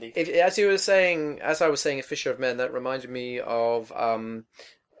 Audi, indeed. as I was saying, a Fisher of Men, that reminded me of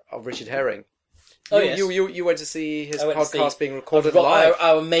Richard Herring. Oh, you, yes. you went to see his I went to podcast see being recorded Our- live.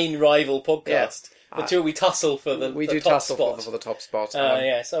 Our main rival podcast. Yeah. The two we tussle for the we the do top tussle spot. for the top spot.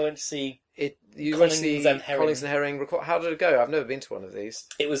 Yeah, so I went to see. You went Collins to see and Herring. Collins and Herring record. How did it go? I've never been to one of these.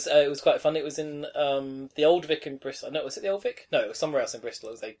 It was quite fun. It was in the Old Vic in Bristol. No, was it the Old Vic? No, it was somewhere else in Bristol.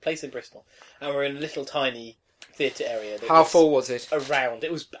 It was a place in Bristol, and we're in a little tiny theatre area. That How was full was it? Around.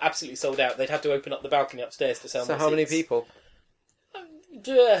 It was absolutely sold out. They'd had to open up the balcony upstairs to sell So more how many seats. people?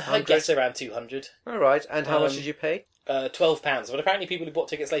 I guess around 200. All right. And how much Um, did you pay? £12. But apparently people who bought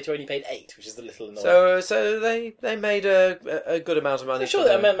tickets later only paid £8, which is a little annoying. So they made a good amount of money. I'm sure for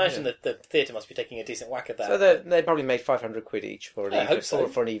that I them, imagine yeah. that the theatre must be taking a decent whack at that. So they probably made £500 each for an I evening, hope so.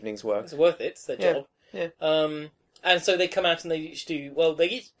 for an evening's work. It's worth it. It's their Yeah, job. yeah. And so they come out and they each do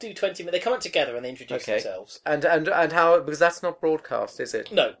 20 minutes. They come out together and they introduce Okay. themselves. And how, because that's not broadcast, is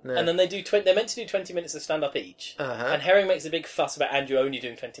it? No. No. And then they do they're meant to do 20 minutes of stand up each. Uh-huh. And Herring makes a big fuss about Andrew only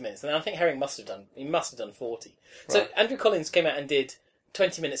doing 20 minutes. And I think Herring must have done 40. So Right. Andrew Collins came out and did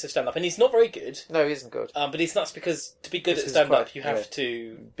 20 minutes of stand up, and he's not very good. No, he isn't good. But it's nuts because to be good This at is stand up, quite- you have yeah.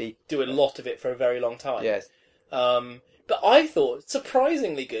 to Be do a lot of it for a very long time. yes. But I thought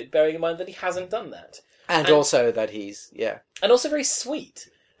surprisingly good, bearing in mind that he hasn't done that. And And- also that he's And also very sweet.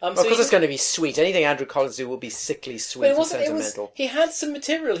 Because it's going to be sweet. Anything Andrew Collins do will be sickly sweet and sentimental. He had some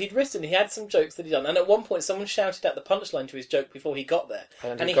material he'd written. He had some jokes that he'd done. And at one point, someone shouted out the punchline to his joke before he got there.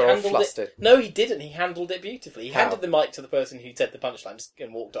 And he got all flustered. No, he didn't. He handled it beautifully. He handed the mic to the person who said the punchline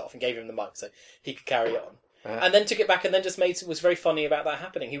and walked off and gave him the mic so he could carry on. And then took it back and then just was very funny about that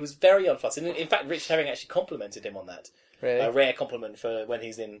happening. He was very unfussed. In fact, Richard Herring actually complimented him on that. Really? A rare compliment for when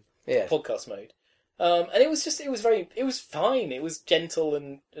he's in podcast mode. And it was fine. It was gentle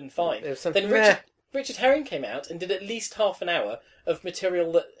and fine. Then Richard Herring came out and did at least half an hour of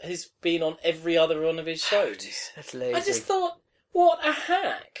material that has been on every other one of his shows. That's lazy. I just thought, what a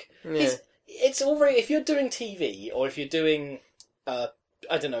hack! Yeah. It's all very. If you're doing TV or if you're doing, I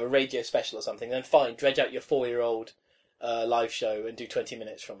don't know, a radio special or something, then fine, dredge out your 4-year-old live show and do 20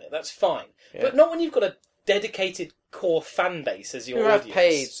 minutes from it. That's fine. Yeah. But not when you've got a dedicated core fan base as your audience. Who have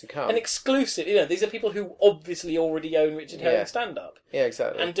paid to come. An exclusive. These are people who obviously already own Richard Herring stand-up. Yeah,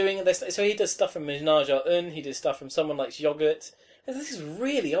 exactly. And doing this. So he does stuff from Minaj Un, he does stuff from Someone Likes Yogurt. And this is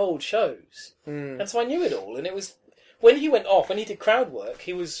really old shows. And so I knew it all. And it was... When he went off, when he did crowd work,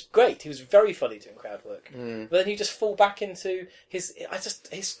 he was great. He was very funny doing crowd work. But then he just fall back into his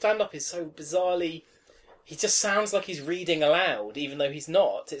stand-up is so bizarrely... He just sounds like he's reading aloud, even though he's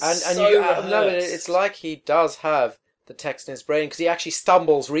not. It's like he does have the text in his brain because he actually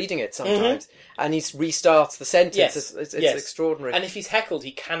stumbles reading it sometimes, and he restarts the sentence. Yes. It's extraordinary. And if he's heckled,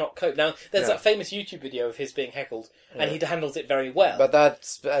 he cannot cope. Now, there's that famous YouTube video of his being heckled, and he handles it very well. But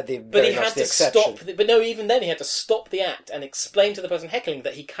that's very much the exception. But no, even then he had to stop the act and explain to the person heckling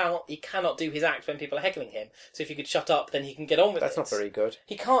that he cannot do his act when people are heckling him. So if you could shut up, then he can get on with it. That's not very good.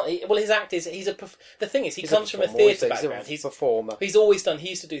 He can't. His act is the thing is he comes from a theatre background. He's a performer. He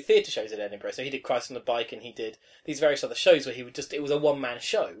used to do theatre shows at Edinburgh. So he did Christ on the Bike, and he did these various other shows where it was a one-man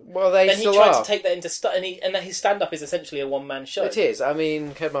show. Well, then he tried to take that into and his stand-up is essentially a one-man show. It is. I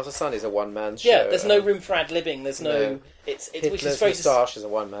mean, Headmaster's Son is a one-man show. Yeah, there's no room for ad-libbing. There's no. Hitler's which is very Moustache is a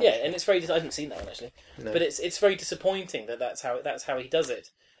one-man. Yeah, and it's very. I haven't seen that one actually, but it's very disappointing that's how he does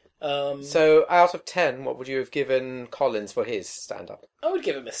it. So, out of 10, what would you have given Collins for his stand-up? I would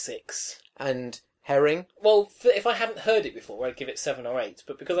give him a 6. And Herring? Well, if I hadn't heard it before, I'd give it 7 or 8.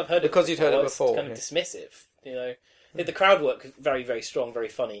 But because I've heard it you'd heard it before, it's kind of dismissive. The crowd work is very, very strong, very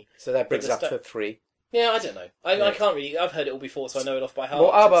funny. So that brings it up to a 3. Yeah, I don't know. I can't really. I've heard it all before, so I know it off by heart.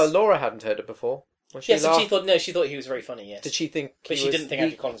 Well, Laura hadn't heard it before. She thought he was very funny. Yes. Did she think? But she didn't think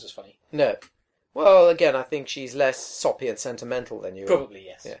Andrew Collins was funny. No. Well, again, I think she's less soppy and sentimental than you. Probably,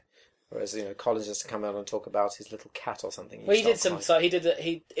 yes. Yeah. Whereas Collins just to come out and talk about his little cat or something. Well, he did some. So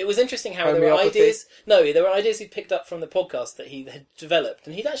it was interesting how there were ideas. No, there were ideas he picked up from the podcast that he had developed,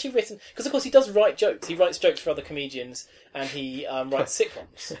 and he'd actually written because of course he does write jokes. He writes jokes for other comedians, and he writes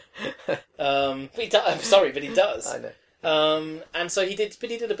sitcoms. I'm sorry, but he does. I know. And so he did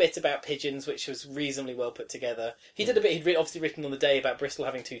a bit about pigeons, which was reasonably well put together. He did a bit. He'd obviously written on the day about Bristol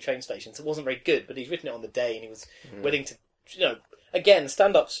having 2 train stations. It wasn't very good, but he'd written it on the day, and he was willing to, Again,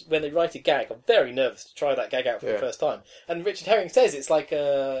 stand-ups, when they write a gag, I'm very nervous to try that gag out for the first time. And Richard Herring says it's like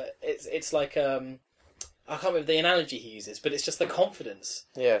I can't remember the analogy he uses, but it's just the confidence.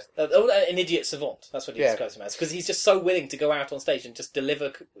 Yeah. An idiot savant, that's what he describes him as. Because he's just so willing to go out on stage and just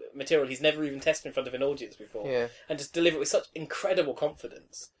deliver material he's never even tested in front of an audience before. Yeah. And just deliver it with such incredible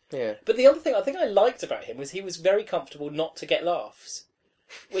confidence. Yeah. But the other thing I think I liked about him was he was very comfortable not to get laughs.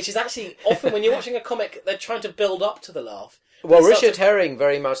 Which is actually, often when you're watching a comic, they're trying to build up to the laugh. Well, Richard Herring,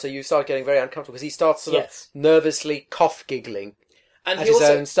 very much so, you start getting very uncomfortable because he starts sort of nervously cough-giggling at his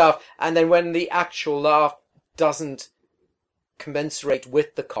own stuff. And then when the actual laugh doesn't commensurate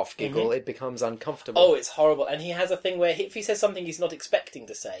with the cough-giggle, it becomes uncomfortable. Oh, it's horrible. And he has a thing where if he says something he's not expecting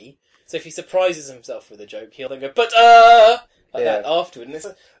to say, so if he surprises himself with a joke, he'll then go, but that afterward.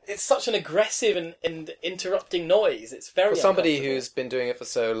 And it's such an aggressive and interrupting noise. It's very For somebody who's been doing it for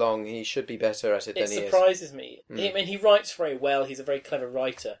so long, he should be better at it than he is. It surprises me. I mean, he writes very well. He's a very clever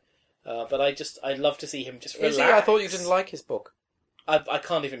writer. But I'd love to see him just relax. I thought you didn't like his book. I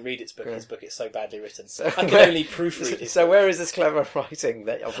can't even read its book. His book is so badly written. So I can only proofread it. So where is this clever writing?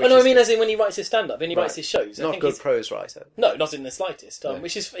 I mean, as in when he writes his stand-up, when he writes his shows. Not good prose writer. No, not in the slightest.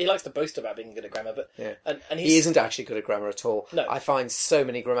 Which is he likes to boast about being good at grammar, but and he isn't actually good at grammar at all. No. I find so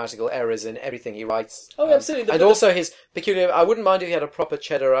many grammatical errors in everything he writes. Oh, absolutely. And also his peculiar. I wouldn't mind if he had a proper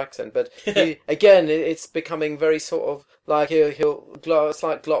cheddar accent, but again, it's becoming very sort of like it's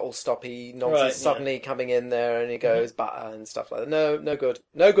like glottal stoppy nonsense suddenly coming in there, and he goes butter and stuff like that. No good.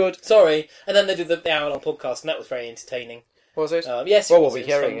 No good. Sorry. And then they did the hour-long podcast, and that was very entertaining. Was it? Yes. Well, we'll be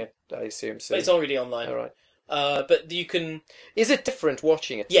hearing it, I assume. But it's already online. All right. But you can... Is it different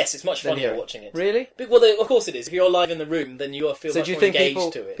watching it? Yes, it's much Than funnier hearing. watching it. Really? But, well, of course it is. If you're live in the room, then you feel So much do you more think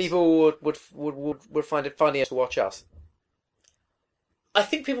engaged to it. people would find it funnier to watch us? I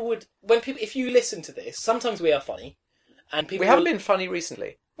think people would... If you listen to this, sometimes we are funny. And people We haven't been funny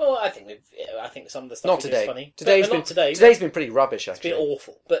recently. Well, I think some of the stuff Not we do today. is funny. Today's been pretty rubbish, It's actually. been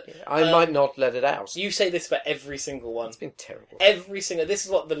awful. But I might not let it out. you say this about every single one. It's been terrible. This is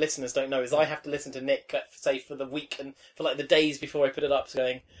what the listeners don't know, is I have to listen to Nick, say, for the week and for like the days before I put it up,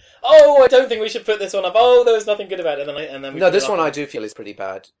 going, oh, I don't think we should put this one up. Oh, there was nothing good about it. And then we No, put this it one up. I do feel is pretty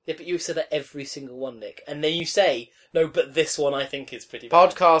bad. Yeah, but you said that every single one, Nick. And then you say, no, but this one I think is pretty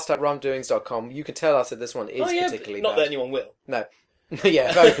bad. Podcast@rumdoings.com. You can tell us that this one is particularly not bad. that anyone will. No.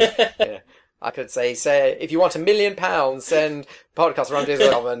 Yeah, very good. Yeah. I could say, if you want £1 million, send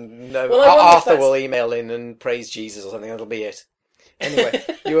podcast@rumdoings.com and Well, I wonder if Arthur that's- will email in and praise Jesus or something. That'll be it. Anyway,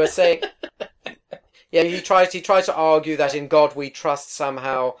 you were saying... Yeah, he tried to argue that in God we trust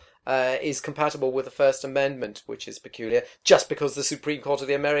somehow is compatible with the First Amendment, which is peculiar, just because the Supreme Court of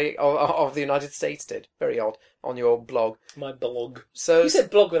the United States did. Very odd, on your blog. My blog. So You said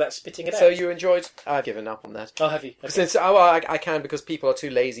blog without spitting it out. So you enjoyed... I've given up on that. Oh, have you? Okay. Since I can, because people are too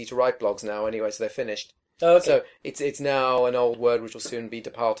lazy to write blogs now anyway, so they're finished. Oh, okay. So it's now an old word which will soon be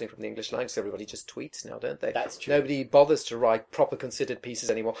departing from the English language. Everybody just tweets now, don't they? That's true. Nobody bothers to write proper considered pieces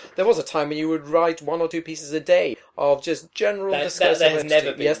anymore. There was a time when you would write 1 or 2 pieces a day of just general discussion. There has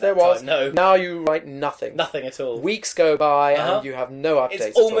never been Yes, that there was. time, no. Now you write nothing. Nothing at all. Weeks go by Uh-huh. and you have no updates.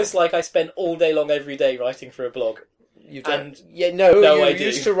 It's almost like I spend all day long every day writing for a blog. You don't. and- No, I you do.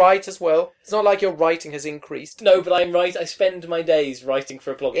 used to write as well. It's not like your writing has increased. No, but I spend my days writing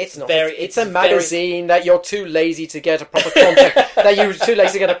for a blog. It's not. Very, It's a magazine that you're too lazy to get a proper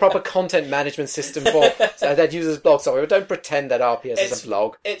content management system for that uses blog software. Don't pretend that RPS is a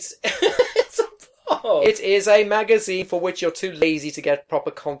blog. It's it's a blog. It is a magazine for which you're too lazy to get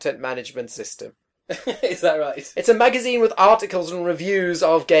proper content management system. Is that right? It's a magazine with articles and reviews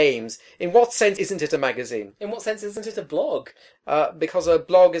of games. In what sense isn't it a magazine? In what sense isn't it a blog? Because a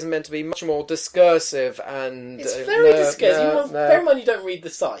blog is meant to be much more discursive and... It's very discursive. Bear in mind you don't read the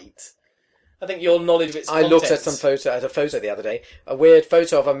site. I think your knowledge of its I contents... looked at a photo the other day, a weird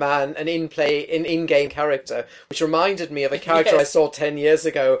photo of a man, an in-game character, which reminded me of a character Yes. I saw 10 years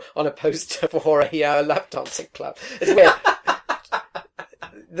ago on a poster for a lap dancing club. It's weird.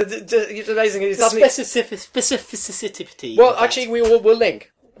 It's amazing. It's suddenly... Specificity. Well, of that. actually, we'll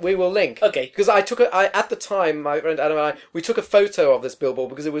link. We will link. Okay. Because at the time, my friend Adam and I, we took a photo of this billboard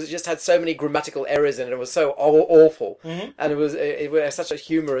because it just had so many grammatical errors in it. It was so awful, and it was such a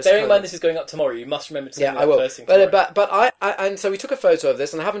humorous. Bearing in mind this is going up tomorrow, you must remember to send me I that will. first thing tomorrow. But and so we took a photo of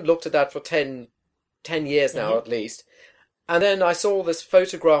this, and I haven't looked at that for 10 years now at least. And then I saw this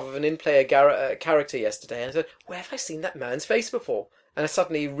photograph of an in-player character yesterday, and I said, "Where have I seen that man's face before?" And I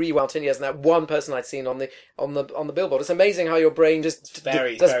suddenly rewound 10 years, and that one person I'd seen on the billboard. It's amazing how your brain just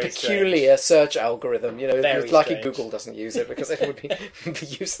Very, does very peculiar search algorithm. You know, Very it's lucky strange. Google doesn't use it because it would be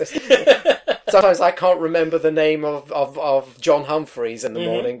useless. Sometimes I can't remember the name of John Humphreys in the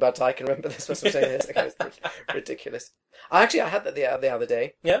morning, but I can remember this person saying this. It's ridiculous. I had that the other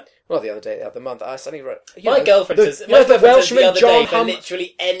day. Yeah? Well, the other month. I suddenly wrote... My girlfriend says the the other Welshman day for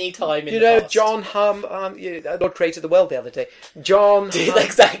literally any time in You the know, past. John Hum... Lord created the world the other day. John Hum...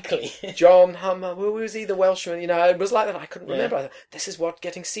 Exactly. John Hum... Who was he, the Welshman? You know, it was like that. I couldn't remember. I thought, this is what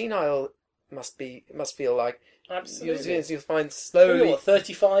getting senile must feel like. Absolutely. You'll find You're slowly... what,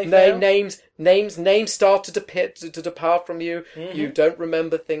 35 now? Names start to depart from you. You don't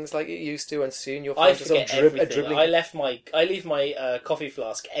remember things like you used to, and soon you'll I find yourself forget everything. dribbling. I leave my coffee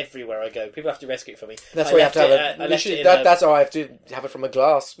flask everywhere I go. People have to rescue it for me. That's I why you have left to it, have I it. left it in That's how I have to have it from a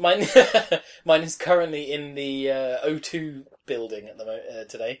glass. Mine is currently in the O2 building at the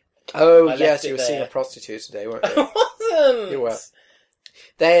today. Oh, I left yes, it you were seeing there. a prostitute today, weren't I you? wasn't. You were.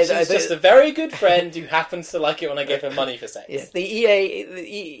 She's just a very good friend who happens to like it when I give her money for sex. Yes, the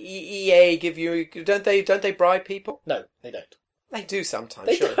EA give you... Don't they bribe people? No, they don't. They do sometimes,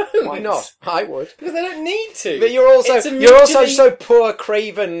 They sure. don't. Why not? I would. Because they don't need to. But you're also It's mutually- so poor,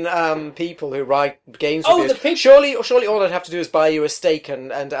 craven people who write games Oh, reviews. the people- Surely all I'd have to do is buy you a steak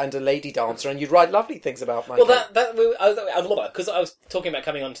and a lady dancer, and you'd write lovely things about my. Well, game. because I was talking about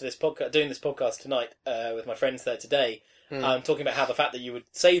coming onto this podcast, doing this podcast tonight with my friends there today. Talking about how the fact that you would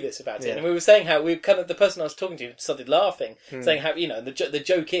say this about it, Yeah. and we were saying how the person I was talking to started laughing, saying how the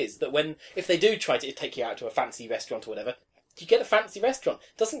joke is that if they do try to take you out to a fancy restaurant or whatever, you get a fancy restaurant.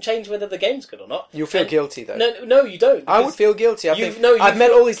 It doesn't change whether the game's good or not. You'll feel guilty though. No, you don't. I would feel guilty. I've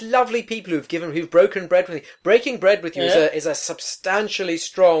met all these lovely people who've broken bread with me. Breaking bread with you is a substantially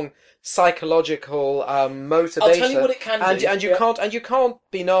strong psychological motivation. I'll tell you what it can do. And you can't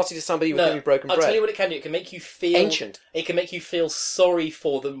be nasty to somebody with whom you've broken bread. I'll tell you what it can do. It can make you feel ancient. It can make you feel sorry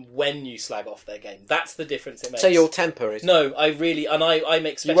for them when you slag off their game. That's the difference it makes. So you'll temper it. No, I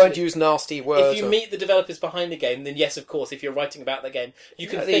make special. You won't use nasty words. If you meet the developers behind the game, then yes, of course. If you're writing about the game, you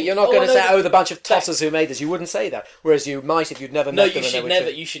can think. You're not going to say, "Oh, the bunch of tossers who made this." You wouldn't say that. Whereas you might if you'd never met them. No,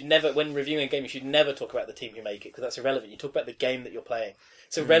 you should never. When reviewing a game, you should never talk about the team who make it because that's irrelevant. You talk about the game that you're playing.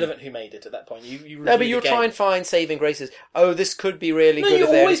 It's irrelevant who made it at that point. No, but you'll try and find saving graces. Oh, this could be really good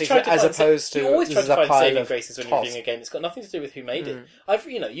as opposed to you always try to find saving graces when you're toss. reviewing a game. It's got nothing to do with who made it.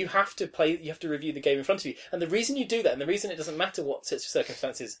 You have to review the game in front of you, and the reason you do that, and the reason it doesn't matter what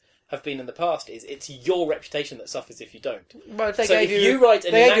circumstances have been in the past, is it's your reputation that suffers if you don't. Well, if they so gave if you write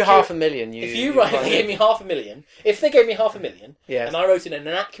they gave you $500,000. If they gave me $500,000, if they gave me $500,000, yes. and I wrote in an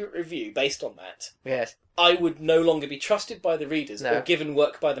accurate review based on that, yes. I would no longer be trusted by the readers or given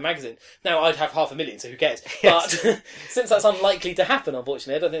work by the magazine. Now, I'd have $500,000, so who cares? Yes. But since that's unlikely to happen,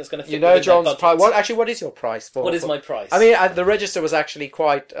 unfortunately, I don't think it's going to fit. John's price. What is your price? What is my price? I mean, the register was actually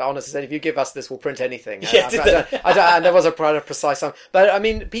quite honest. It said, if you give us this, we'll print anything. Yeah, and there was a precise sum. But I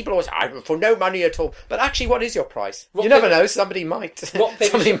mean, people always for no money at all. But actually, what is your price? You never know. Somebody might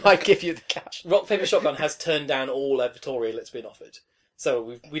give you the cash. Rock Paper Shotgun has turned down all advertorial it's been offered.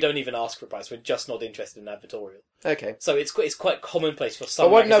 So we don't even ask for a price. We're just not interested in advertorial. Okay. So it's quite commonplace for some.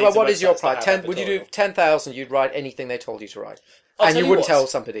 But what is your price? Would you do 10,000? You'd write anything they told you to write, and you wouldn't tell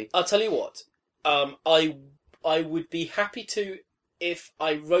somebody. I'll tell you what. I would be happy to if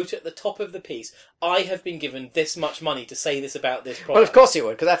I wrote at the top of the piece, I have been given this much money to say this about this product. Well, of course you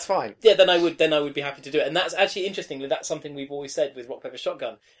would, because that's fine. Yeah, then I would be happy to do it. And that's actually, interestingly, that's something we've always said with Rock Paper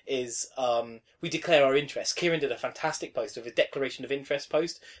Shotgun, is we declare our interest. Kieran did a fantastic post of a declaration of interest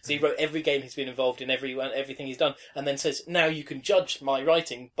post. So he wrote every game he's been involved in, everything he's done, and then says, now you can judge my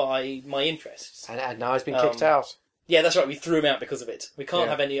writing by my interests. And now he's been kicked out. Yeah, that's right. We threw him out because of it. We can't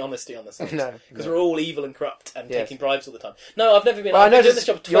have any honesty on the site. No. Because we're all evil and corrupt and taking bribes all the time. No, I've never been... Well, I've been doing this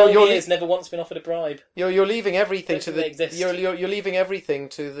job 12 years, never once been offered a bribe. You're leaving everything to the... Exist. You're leaving everything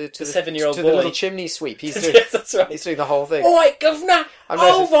to the 7-year-old boy. the little chimney sweep. He's doing, yes, that's right. He's doing the whole thing. All right, governor.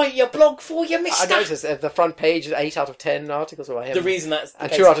 I'll write your blog for you, mister. I noticed the front page is 8 out of 10 articles by him. The reason that's the and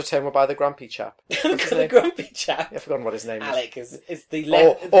case 2 out of 10 were by the grumpy chap. The grumpy chap. I've forgotten what his name is. Alec is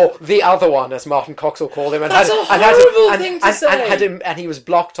the or the other one, as Martin Coxall called him. And that's a horrible thing to say. And he was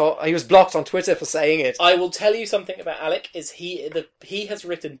blocked on Twitter for saying it. I will tell you something about Alec. Is he has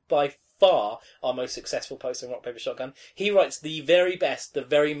written by far our most successful post on Rock Paper Shotgun. He writes the very best, the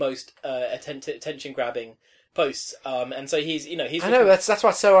very most attention grabbing posts. And so he's. I know that's why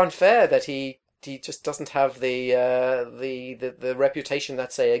it's so unfair that he just doesn't have the reputation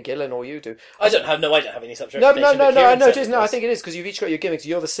that, say, a Gillen or you do. I don't have any such reputation. No, I know it is. No, I think it is, because you've each got your gimmicks.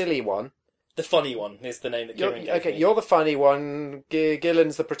 You're the silly one. The funny one is the name that Kieran gave me. You're the funny one.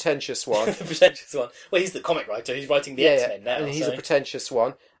 Gillen's the pretentious one. The pretentious one. Well, he's the comic writer. He's writing the X-Men now. And he's the pretentious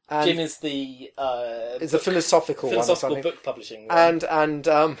one. And Jim is the philosophical book publishing one. And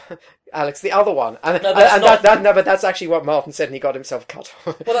Alex, the other one. But that's actually what Martin said, and he got himself cut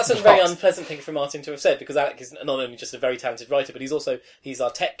off. Well, that's a very unpleasant thing for Martin to have said, because Alec is not only just a very talented writer, but he's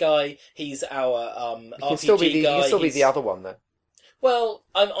our tech guy, he's our RPG guy. He can still be the other one, then. Well,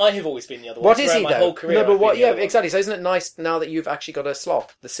 I have always been the other one. What is he, my though? whole career. No, but exactly. So isn't it nice now that you've actually got a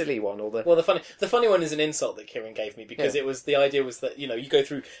slot, the silly one, or the... Well, the funny one is an insult that Kieran gave me, because it was, the idea was that, you go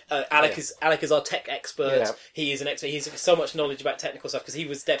through, Alec is our tech expert. Yeah. He is an expert. He has so much knowledge about technical stuff, because he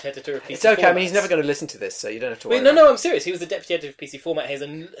was deputy editor of PC It's okay. Formats. I mean, he's never going to listen to this, so you don't have to worry. No, I'm serious. He was the deputy editor of PC Format. He has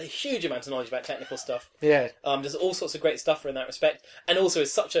a huge amount of knowledge about technical stuff. Yeah. There's all sorts of great stuff in that respect, and also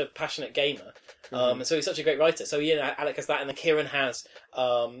is such a passionate gamer. So he's such a great writer. So Alec has that, and then Kieran has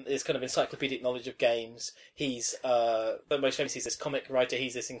this kind of encyclopedic knowledge of games. He's but most famously, he's this comic writer.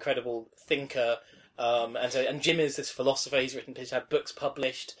 He's this incredible thinker. And Jim is this philosopher. He's had books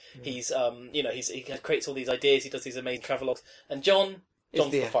published. He creates all these ideas. He does these amazing travelogues. And John's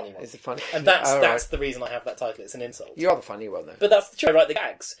the funny one. Is the funny, and that's the reason I have that title. It's an insult. You are the funny one, though. But that's the truth. I write the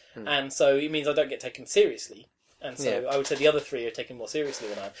gags, and so it means I don't get taken seriously. And so I would say the other three are taken more seriously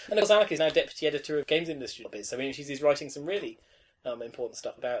than I am. And of course, Alec is now deputy editor of Games Industry. So she's writing some really important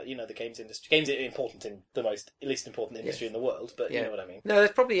stuff about the games industry. Games are important in the least important industry in the world, but you know what I mean. No, there's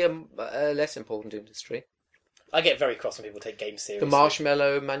probably a less important industry. I get very cross when people take games seriously. The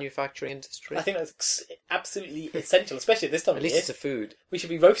marshmallow manufacturing industry. I think that's absolutely essential, especially at this time of year. At least it's a food. We should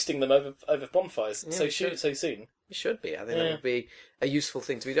be roasting them over bonfires so soon. It should be. I think that would be a useful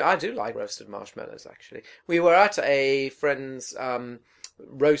thing to be doing. I do like roasted marshmallows, actually. We were at a friend's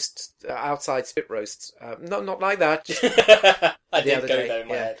outside spit roasts. Not like that. Just I the did other go day, there in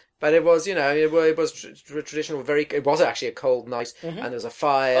my yeah. head. But it was, it was traditional. It was actually a cold night, and there was a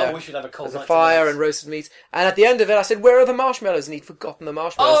fire. Oh, we should have a cold There was night a fire tonight. and roasted meat. And at the end of it, I said, "Where are the marshmallows?" And he'd forgotten the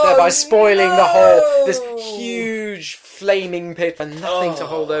marshmallows, Oh, thereby spoiling the whole this no! huge flaming pit and nothing to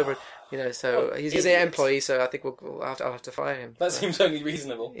hold over it. So he's an idiot. employee, so I think I'll have to fire him. That seems only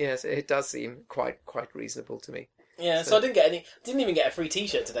reasonable. Yes, it does seem quite reasonable to me. Yeah, so I didn't even get a free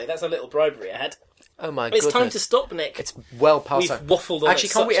T-shirt today. That's a little bribery I had. Oh my It's goodness. time to stop, Nick. It's well past We've time. waffled on. Actually,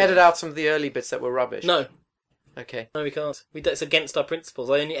 at can't we such edit a- out some of the early bits that were rubbish? No, Okay. we can't. It's against our principles.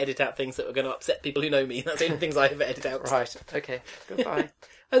 I only edit out things that were going to upset people who know me. That's the only things I ever edit out. Right. Okay. Goodbye.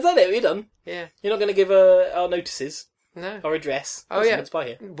 Is that it? We're done. Yeah. You're not going to give our notices, No. our address. Oh, yeah. It's by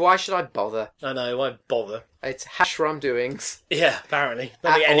here. Why should I bother? I know. Why bother? It's #rumdoings Yeah, apparently. I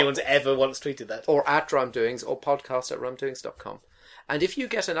don't think Or- anyone's ever once tweeted that. or @rumdoings or podcast@rumdoings.com. And if you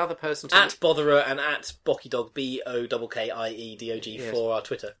get another person to... At Botherer and at Bockydog, BOKKIEDOG Yes. for our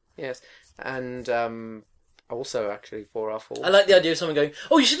Twitter. Yes. And also, actually, for our full... I like the idea of someone going,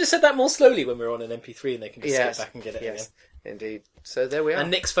 "Oh, you should have said that more slowly when we were on an MP3," and they can just Yes. skip back and get it Yes, indeed. So there we are. again.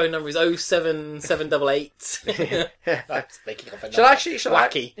 And Nick's phone number is 07788. That's making up a number.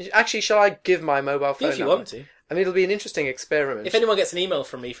 Wacky. Shall I give my mobile phone If you number? want to. I mean, it'll be an interesting experiment. If anyone gets an email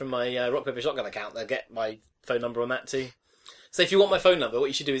from me from my Rock Paper Shotgun account, they'll get my phone number on that too. So if you want my phone number, what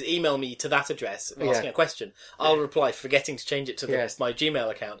you should do is email me to that address asking a question. I'll reply forgetting to change it to my Gmail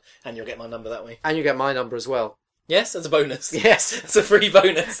account, and you'll get my number that way. And you get my number as well. Yes, as a bonus. Yes. It's a free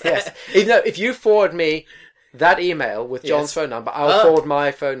bonus. Yes. If you forward me that email with John's phone number, I'll forward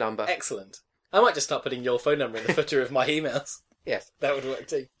my phone number. Excellent. I might just start putting your phone number in the footer of my emails. Yes. That would work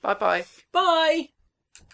too. Bye-bye. Bye!